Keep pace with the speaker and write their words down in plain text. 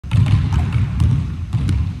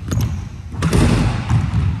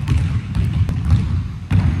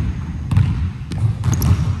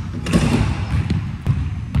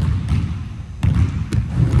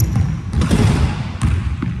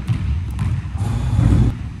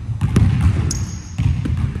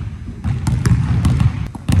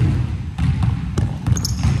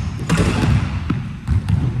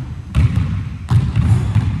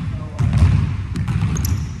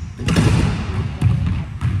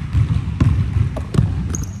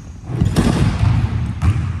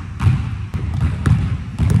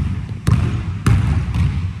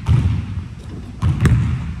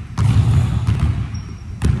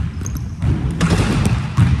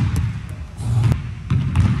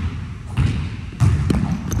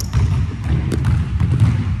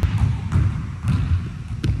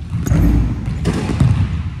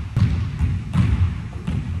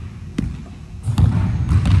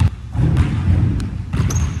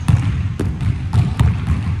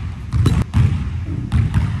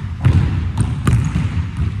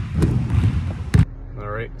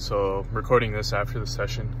So I'm recording this after the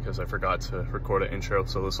session because I forgot to record an intro,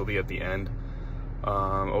 so this will be at the end.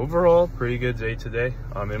 Overall, pretty good day today.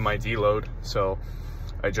 I'm in my deload, so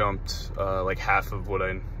I jumped like half of what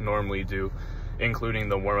I normally do, including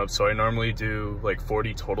the warm-up. So I normally do like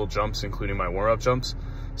 40 total jumps, including my warm-up jumps.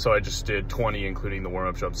 So I just did 20, including the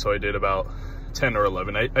warm-up jumps. So I did about 10 or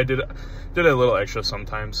 11. I did a little extra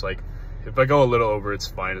sometimes. Like if I go a little over, it's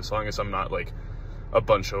fine, as long as I'm not like a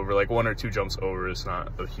bunch over. Like 1 or 2 jumps over is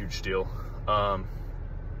not a huge deal.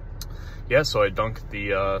 Yeah, so I dunked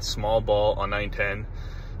the small ball on 910.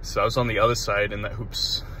 So I was on the other side, and that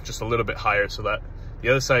hoop's just a little bit higher, so that the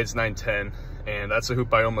other side's 910, and that's a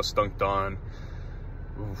hoop I almost dunked on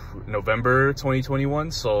November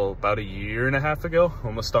 2021, so about a year and a half ago.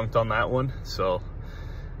 Almost dunked on that one, so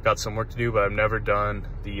got some work to do, but I've never done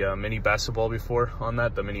the mini basketball before on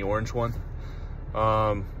that, the mini orange one.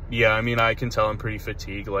 Yeah, I mean, I can tell I'm pretty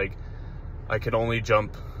fatigued. Like, I could only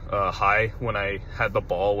jump high when I had the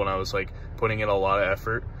ball, when I was like putting in a lot of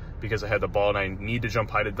effort because I had the ball and I need to jump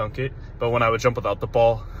high to dunk it. But when I would jump without the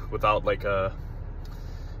ball, without like a,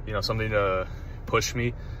 you know, something to push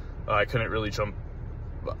me, I couldn't really jump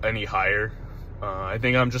any higher. I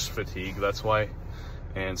think I'm just fatigued, that's why.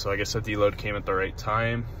 And so I guess the deload came at the right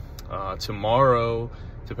time. Tomorrow,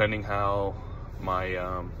 depending how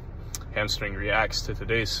my hamstring reacts to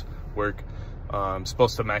today's work, I'm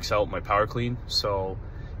supposed to max out my power clean. So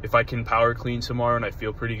if I can power clean tomorrow and I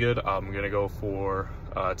feel pretty good, I'm gonna go for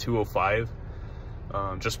 205,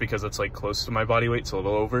 just because it's like close to my body weight, so a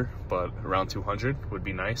little over, but around 200 would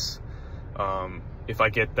be nice. If I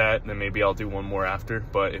get that, then maybe I'll do one more after,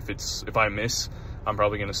 but if I miss, I'm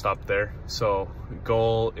probably gonna stop there. So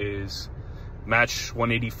goal is match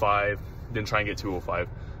 185, then try and get 205.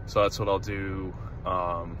 So that's what I'll do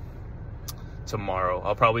tomorrow.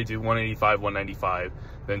 I'll probably do 185, 195,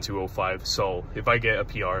 then 205. So if I get a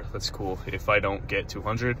PR, that's cool. If I don't get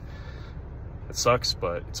 200, it sucks,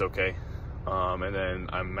 but it's okay. And then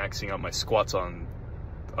I'm maxing out my squats on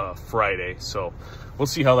Friday, so we'll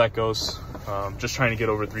see how that goes. Just trying to get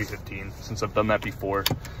over 315 since I've done that before.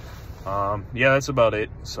 Yeah, that's about it.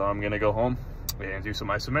 So I'm gonna go home and do some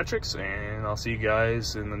isometrics, and I'll see you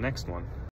guys in the next one.